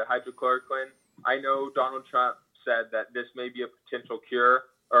to the hydrochloroquine. I know Donald Trump said that this may be a potential cure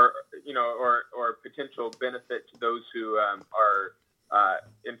or potential benefit to those who are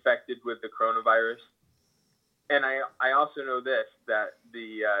infected with the coronavirus. And I also know this, that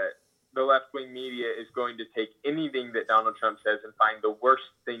the left-wing media is going to take anything that Donald Trump says and find the worst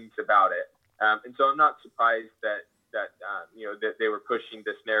things about it. And so I'm not surprised that they were pushing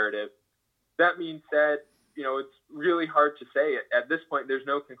this narrative. That being said, it's really hard to say. At this point, there's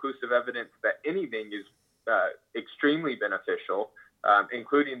no conclusive evidence that anything is extremely beneficial,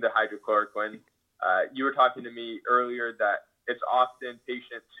 including the hydrochloroquine. You were talking to me earlier that it's often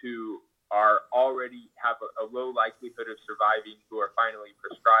patients who are already have a low likelihood of surviving who are finally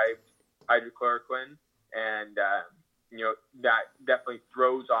prescribed hydrochloroquine. And, that definitely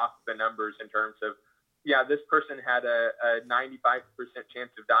throws off the numbers in terms of, this person had a 95%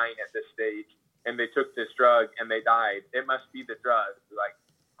 chance of dying at this stage, and they took this drug and they died. It must be the drug. Like,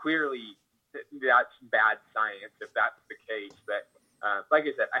 clearly that's bad science if that's the case. But like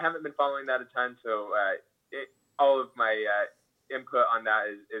I said, I haven't been following that a ton, so all of my input on that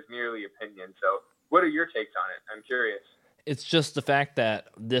is merely opinion. So what are your takes on it? I'm curious. It's just the fact that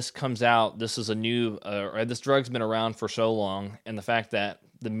this comes out, this is a new, this drug's been around for so long, and the fact that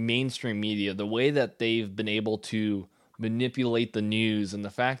the mainstream media, the way that they've been able to manipulate the news, and the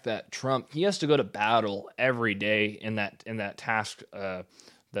fact that Trump, he has to go to battle every day in that task,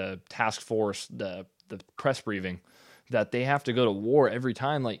 the task force, the press briefing, that they have to go to war every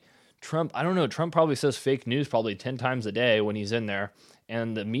time. Like, Trump, I don't know, Trump probably says fake news probably 10 times a day when he's in there,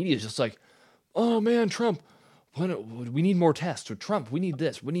 and the media is just like, oh man, Trump, we need more tests. With Trump, we need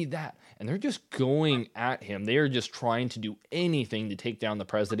this, we need that. And they're just going at him. They are just trying to do anything to take down the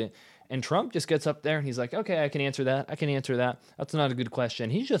president. And Trump just gets up there and he's like, okay, I can answer that. I can answer that. That's not a good question.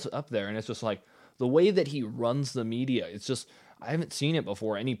 He's just up there, and it's just like the way that he runs the media. It's just, I haven't seen it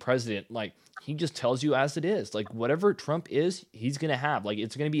before. Any president, like, he just tells you as it is. Like, whatever Trump is, he's going to have. Like,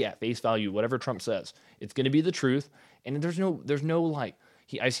 it's going to be at face value, whatever Trump says. It's going to be the truth. And there's no like,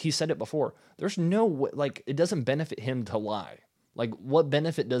 he said it before. There's no, like, it doesn't benefit him to lie. Like, what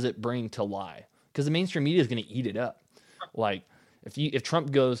benefit does it bring to lie? Because the mainstream media is going to eat it up. Like, if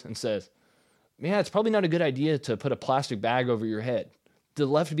Trump goes and says, man, it's probably not a good idea to put a plastic bag over your head, the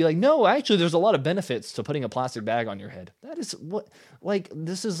left would be like, no, actually, there's a lot of benefits to putting a plastic bag on your head. That is what, like,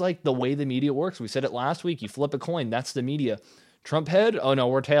 this is like the way the media works. We said it last week. You flip a coin. That's the media. Trump head. Oh, no,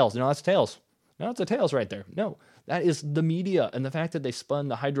 we're tails. No, that's tails. No, it's a tails right there. No, that is the media. And the fact that they spun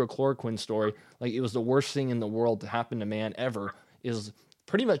the hydrochloroquine story like it was the worst thing in the world to happen to man ever is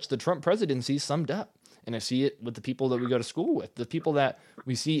pretty much the Trump presidency summed up. And I see it with the people that we go to school with, the people that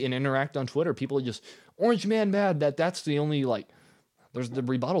we see and interact on Twitter. People are just orange man mad that's the only, like, there's the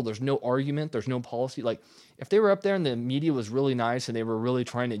rebuttal. There's no argument. There's no policy. Like, if they were up there and the media was really nice and they were really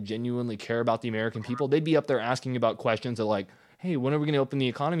trying to genuinely care about the American people, they'd be up there asking about questions of like, hey, when are we going to open the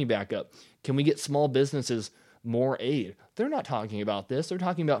economy back up? Can we get small businesses more aid? They're not talking about this. They're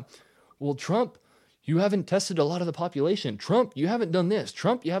talking about, well, Trump, you haven't tested a lot of the population. Trump, you haven't done this.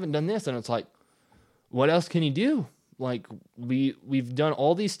 Trump, you haven't done this. And it's like, what else can you do? Like, we've done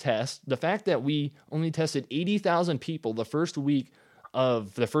all these tests. The fact that we only tested 80,000 people the first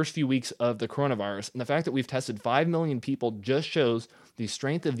few weeks of the coronavirus, and the fact that we've tested 5 million people just shows the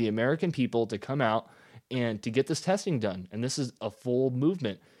strength of the American people to come out and to get this testing done. And this is a full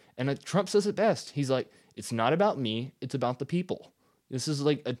movement. And Trump says it best. He's like, it's not about me, it's about the people. This is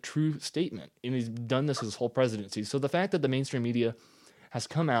like a true statement. And he's done this his whole presidency. So the fact that the mainstream media has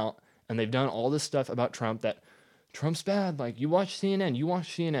come out and they've done all this stuff about Trump, that Trump's bad. Like, you watch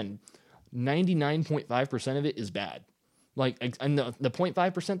CNN, 99.5% of it is bad. Like, and the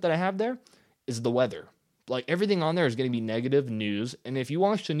 0.5% that I have there is the weather. Like, everything on there is going to be negative news. And if you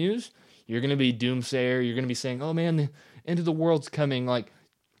watch the news, you're going to be doomsayer. You're going to be saying, oh man, the end of the world's coming. Like,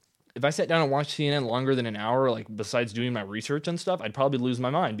 if I sat down and watched CNN longer than an hour, like, besides doing my research and stuff, I'd probably lose my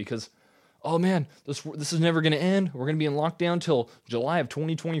mind because, oh man, this is never going to end. We're going to be in lockdown till July of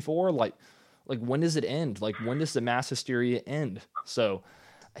 2024. Like, when does it end? Like, when does the mass hysteria end? So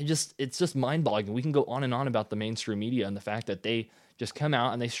it's just mind-boggling. We can go on and on about the mainstream media and the fact that they just come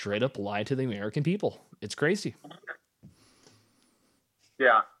out and they straight up lie to the American people. It's crazy.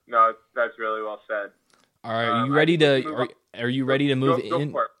 Yeah, no, that's really well said. All right, are you ready to? Are you ready to move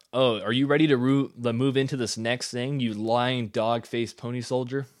in? Oh, are you ready to move into this next thing? You lying dog-faced pony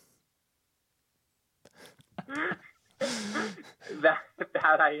soldier. that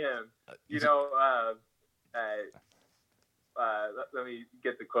I am. You know, let me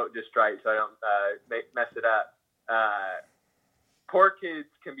get the quote just right so I don't mess it up. Poor kids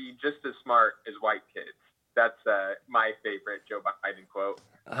can be just as smart as white kids. That's my favorite Joe Biden quote.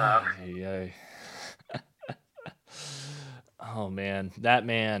 Oh man, that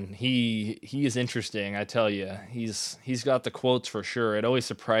man, he is interesting. I tell you, he's got the quotes for sure. It always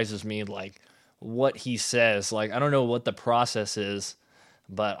surprises me, like, what he says. Like, I don't know what the process is,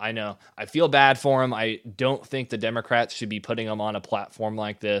 but I know I feel bad for him. I don't think the Democrats should be putting him on a platform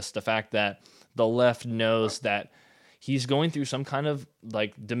like this. The fact that the left knows that he's going through some kind of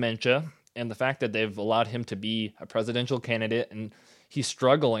like dementia, and the fact that they've allowed him to be a presidential candidate and he's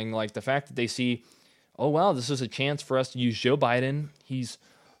struggling, like the fact that they see, oh wow, this is a chance for us to use Joe Biden. He's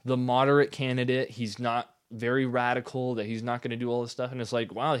the moderate candidate. He's not very radical, that he's not going to do all this stuff. And it's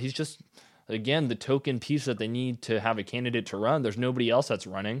like, wow, he's just, again, the token piece that they need to have a candidate to run. There's nobody else that's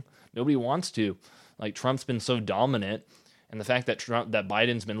running. Nobody wants to. Like, Trump's been so dominant, and the fact that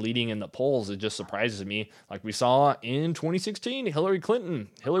Biden's been leading in the polls, it just surprises me. Like we saw in 2016, Hillary Clinton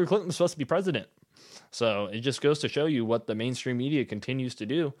was supposed to be president. So it just goes to show you what the mainstream media continues to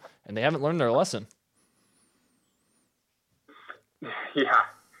do, and they haven't learned their lesson.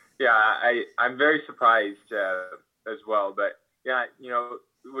 Yeah, I'm very surprised as well. But yeah, you know,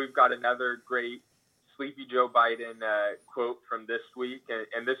 we've got another great Sleepy Joe Biden quote from this week,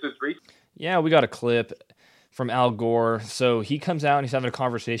 and this is recent. Yeah, we got a clip from Al Gore. So he comes out and he's having a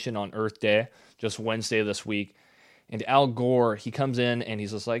conversation on Earth Day, just Wednesday of this week. And Al Gore, he comes in and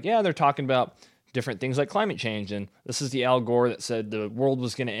he's just like, yeah, they're talking about different things like climate change. And this is the Al Gore that said the world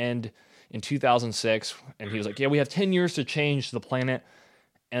was going to end in 2006. And he was like, yeah, we have 10 years to change the planet.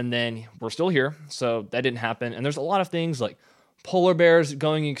 And then we're still here. So that didn't happen. And there's a lot of things like polar bears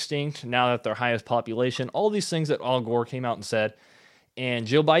going extinct now that they're highest population, all these things that Al Gore came out and said. And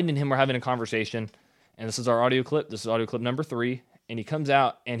Joe Biden and him were having a conversation, and this is our audio clip. This is audio clip number 3, and he comes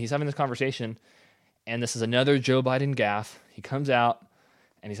out and he's having this conversation, and this is another Joe Biden gaffe. He comes out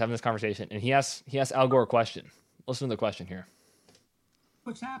and he's having this conversation, and he asks Al Gore a question. Listen to the question here.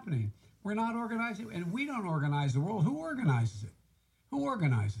 What's happening? We're not organizing, and we don't organize the world. Who organizes it? Who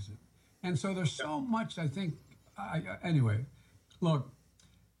organizes it? And so there's so much, I think. Anyway, look,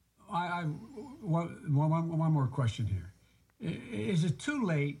 one more question here. Is it too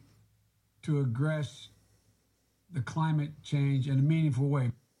late to address the climate change in a meaningful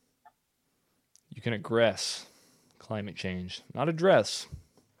way? You can aggress climate change, not address.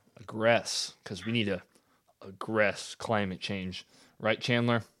 Aggress, because we need to aggress climate change. Right,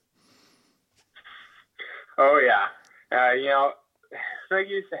 Chandler? Oh, yeah. Like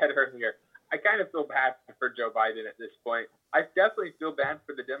you said earlier, I kind of feel bad for Joe Biden at this point. I definitely feel bad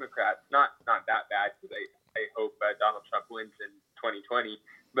for the Democrats. Not that bad, because I hope Donald Trump wins in 2020.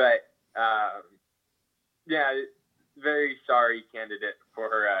 But, very sorry candidate for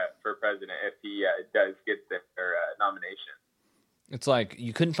president if he does get their nomination. It's like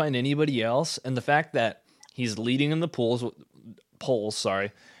you couldn't find anybody else, and the fact that he's leading in the polls,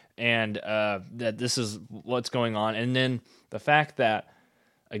 and that this is what's going on, and then the fact that,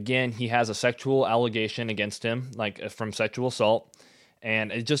 again, he has a sexual allegation against him, like from sexual assault,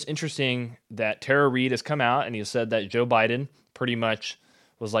 and it's just interesting that Tara Reid has come out and he said that Joe Biden pretty much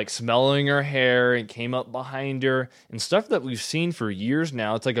was like smelling her hair and came up behind her and stuff that we've seen for years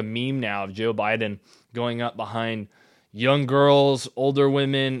now. It's like a meme now of Joe Biden going up behind young girls, older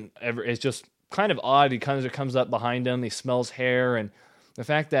women. It's just kind of odd. He kind of comes up behind him. He smells hair. And the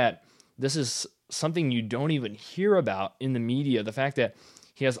fact that this is something you don't even hear about in the media, the fact that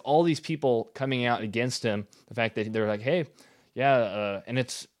he has all these people coming out against him, the fact that they're like, hey, and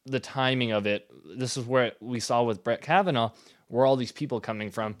it's the timing of it. This is where we saw with Brett Kavanaugh, where all these people coming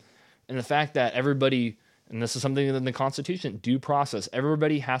from. And the fact that everybody, and this is something in the Constitution, due process.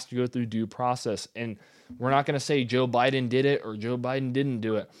 Everybody has to go through due process. And we're not going to say Joe Biden did it or Joe Biden didn't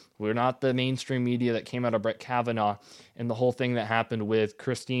do it. We're not the mainstream media that came out of Brett Kavanaugh and the whole thing that happened with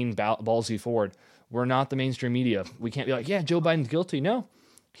Christine Ballsy Ford. We're not the mainstream media. We can't be like, yeah, Joe Biden's guilty. No,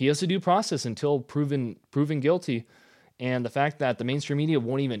 he has a due process until proven guilty. And the fact that the mainstream media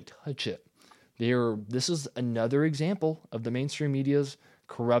won't even touch it. This is another example of the mainstream media's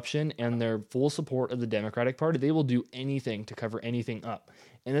corruption and their full support of the Democratic Party. They will do anything to cover anything up.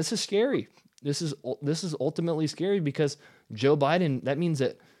 And this is scary. This is ultimately scary because Joe Biden, that means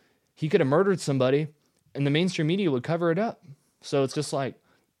that he could have murdered somebody and the mainstream media would cover it up. So it's just like,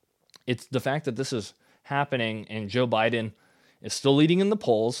 it's the fact that this is happening and Joe Biden is still leading in the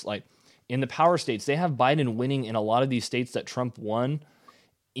polls. Like in the power states, they have Biden winning in a lot of these states that Trump won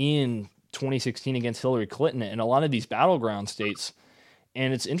in 2016 against Hillary Clinton and a lot of these battleground states.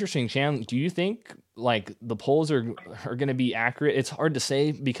 And it's interesting, Chan, do you think like the polls are going to be accurate? It's hard to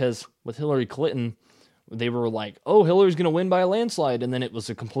say because with Hillary Clinton, they were like, oh, Hillary's going to win by a landslide. And then it was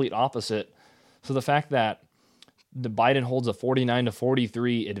the complete opposite. So the fact that the Biden holds a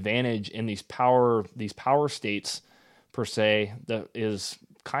 49-43 advantage in these power states per se, that is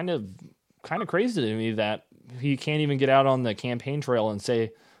kind of crazy to me that he can't even get out on the campaign trail and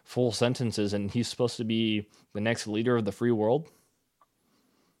say full sentences, and he's supposed to be the next leader of the free world.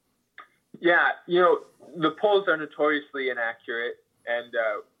 Yeah, the polls are notoriously inaccurate, and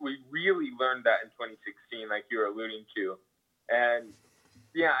we really learned that in 2016, like you were alluding to. And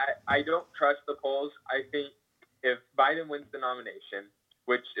yeah, I don't trust the polls. I think if Biden wins the nomination,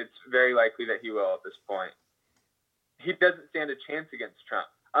 which it's very likely that he will at this point, he doesn't stand a chance against Trump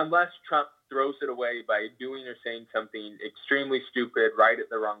unless Trump throws it away by doing or saying something extremely stupid right at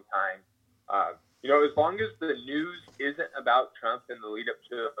the wrong time. As long as the news isn't about Trump in the lead up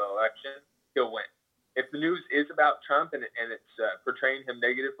to the election, he'll win. If the news is about Trump and it's portraying him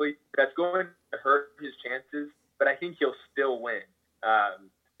negatively, that's going to hurt his chances, but I think he'll still win.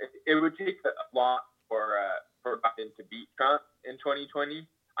 It would take a lot for Biden to beat Trump in 2020.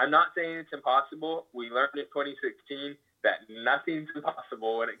 I'm not saying it's impossible. We learned in 2016 that nothing's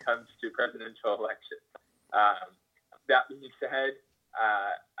impossible when it comes to presidential elections. That being said,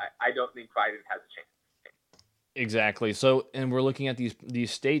 I don't think Biden has a chance. Exactly. So, and we're looking at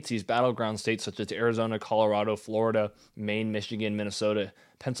these states, these battleground states such as Arizona, Colorado, Florida, Maine, Michigan, Minnesota,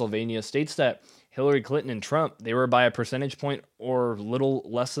 Pennsylvania, states that Hillary Clinton and Trump, they were by a percentage point or little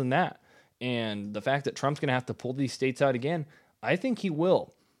less than that. And the fact that Trump's going to have to pull these states out again, I think he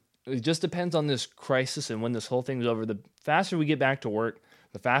will. It just depends on this crisis and when this whole thing's over. The faster we get back to work,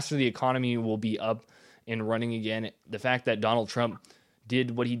 the faster the economy will be up in running again. The fact that Donald Trump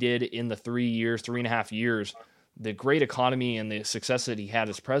did what he did in the 3.5 years, the great economy and the success that he had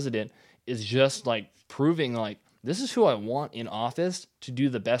as president is just like proving like, this is who I want in office to do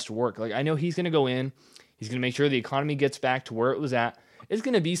the best work. Like, I know he's going to go in, he's going to make sure the economy gets back to where it was at. It's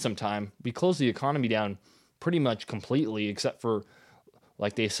going to be some time. We closed the economy down pretty much completely, except for,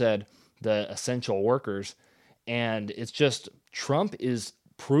 like they said, the essential workers. And it's just, Trump is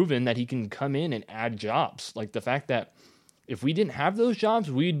proven that he can come in and add jobs. Like the fact that if we didn't have those jobs,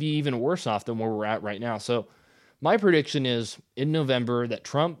 we'd be even worse off than where we're at right now. So my prediction is in November that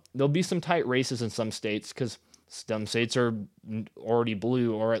Trump, there'll be some tight races in some states because some states are already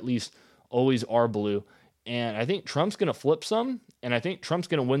blue, or at least always are blue. And I think Trump's going to flip some, and I think Trump's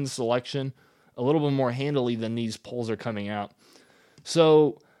going to win this election a little bit more handily than these polls are coming out.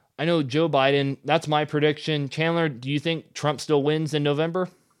 So I know Joe Biden, that's my prediction. Chandler, do you think Trump still wins in November,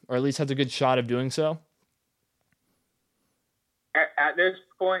 or at least has a good shot of doing so? At this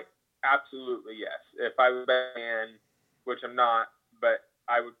point, absolutely yes. If I was a man, which I'm not, but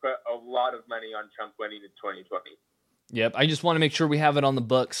I would put a lot of money on Trump winning in 2020. Yep. I just want to make sure we have it on the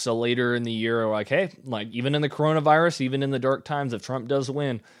books. So later in the year, we're like, hey, like even in the coronavirus, even in the dark times, if Trump does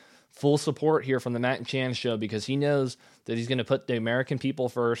win, full support here from the Matt and Chan show, because he knows that he's going to put the American people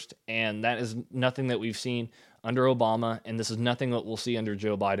first. And that is nothing that we've seen under Obama. And this is nothing that we'll see under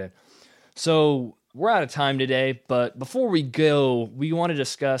Joe Biden. So we're out of time today. But before we go, we want to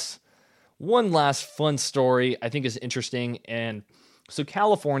discuss one last fun story I think is interesting. And so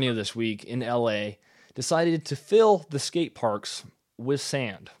California this week in LA decided to fill the skate parks with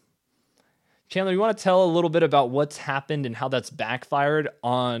sand. Chandler, you want to tell a little bit about what's happened and how that's backfired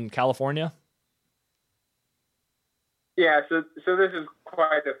on California? Yeah, so this is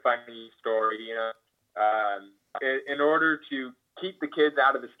quite a funny story. You know, in order to keep the kids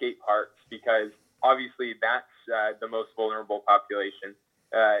out of the skate parks, because obviously that's the most vulnerable population,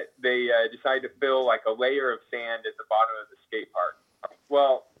 they decided to fill like a layer of sand at the bottom of the skate park.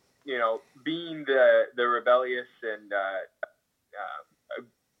 Well, you know, being the rebellious and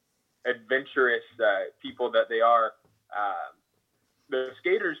adventurous people that they are, the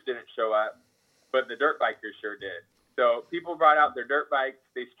skaters didn't show up, but the dirt bikers sure did. So people brought out their dirt bikes.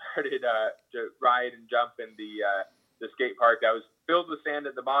 They started to ride and jump in the skate park that was filled with sand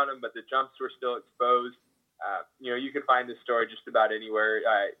at the bottom, but the jumps were still exposed. You know, you can find this story just about anywhere.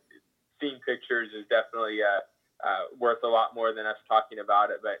 Seeing pictures is definitely worth a lot more than us talking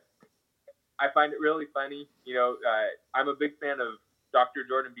about it, but I find it really funny. You know, I'm a big fan of Dr.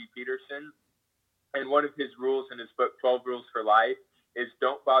 Jordan B. Peterson, and one of his rules in his book, 12 Rules for Life, is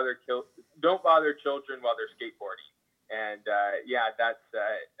don't bother children while they're skateboarding. And yeah, that's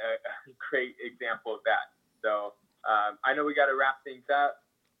a great example of that. So I know we got to wrap things up.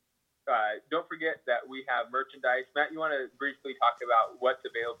 Don't forget that we have merchandise. Matt, you want to briefly talk about what's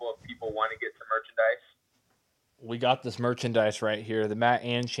available if people want to get some merchandise? We got this merchandise right here, the Matt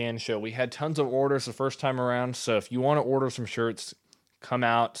and Chan Show. We had tons of orders the first time around, so if you want to order some shirts, come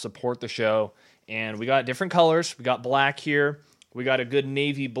out, support the show. And we got different colors. We got black here. We got a good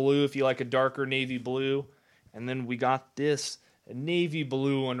navy blue if you like a darker navy blue. And then we got this navy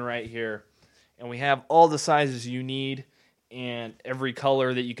blue one right here. And we have all the sizes you need and every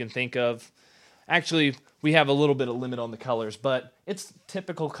color that you can think of. Actually, we have a little bit of limit on the colors, but it's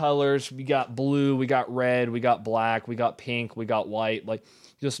typical colors. We got blue, we got red, we got black, we got pink, we got white, like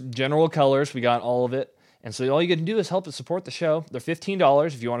just general colors. We got all of it. And so all you can do is help us support the show. They're $15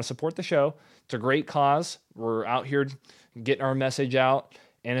 if you want to support the show. It's a great cause. We're out here getting our message out,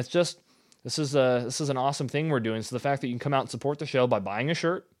 and it's just this is an awesome thing we're doing. So the fact that you can come out and support the show by buying a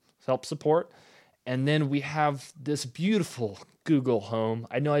shirt helps support. And then we have this beautiful Google Home.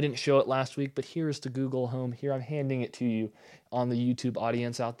 I know I didn't show it last week, but here's the Google Home. Here, I'm handing it to you on the YouTube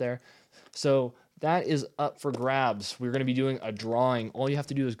audience out there. So that is up for grabs. We're going to be doing a drawing. All you have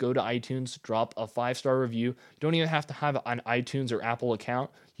to do is go to iTunes, drop a 5-star review. You don't even have to have an iTunes or Apple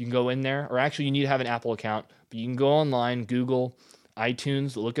account. You can go in there, or actually you need to have an Apple account, but you can go online, Google,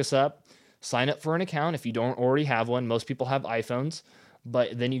 iTunes, look us up, sign up for an account if you don't already have one. Most people have iPhones.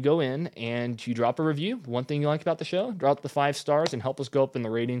 But then you go in and you drop a review. One thing you like about the show, drop the 5 stars and help us go up in the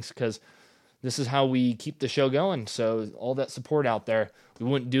ratings, because this is how we keep the show going. So all that support out there, we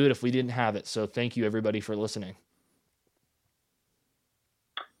wouldn't do it if we didn't have it. So thank you, everybody, for listening.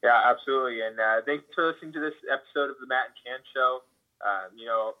 Yeah, absolutely. And thanks for listening to this episode of the Matt and Chan Show.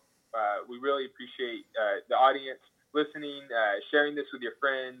 We really appreciate the audience listening, sharing this with your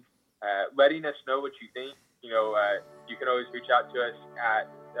friends, letting us know what you think. You can always reach out to us at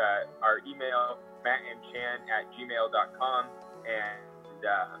our email, mattandchan@gmail.com. And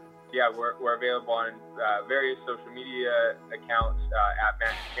yeah, we're available on various social media accounts at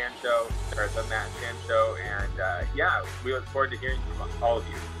Matt and Chan Show, or the Matt and Chan Show, and yeah, we look forward to hearing from all of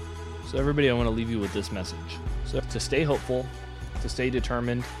you. So everybody, I want to leave you with this message. So to stay hopeful, to stay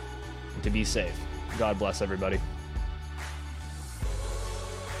determined, and to be safe. God bless everybody.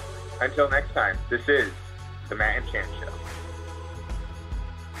 Until next time, this is the Matt and Chan Show.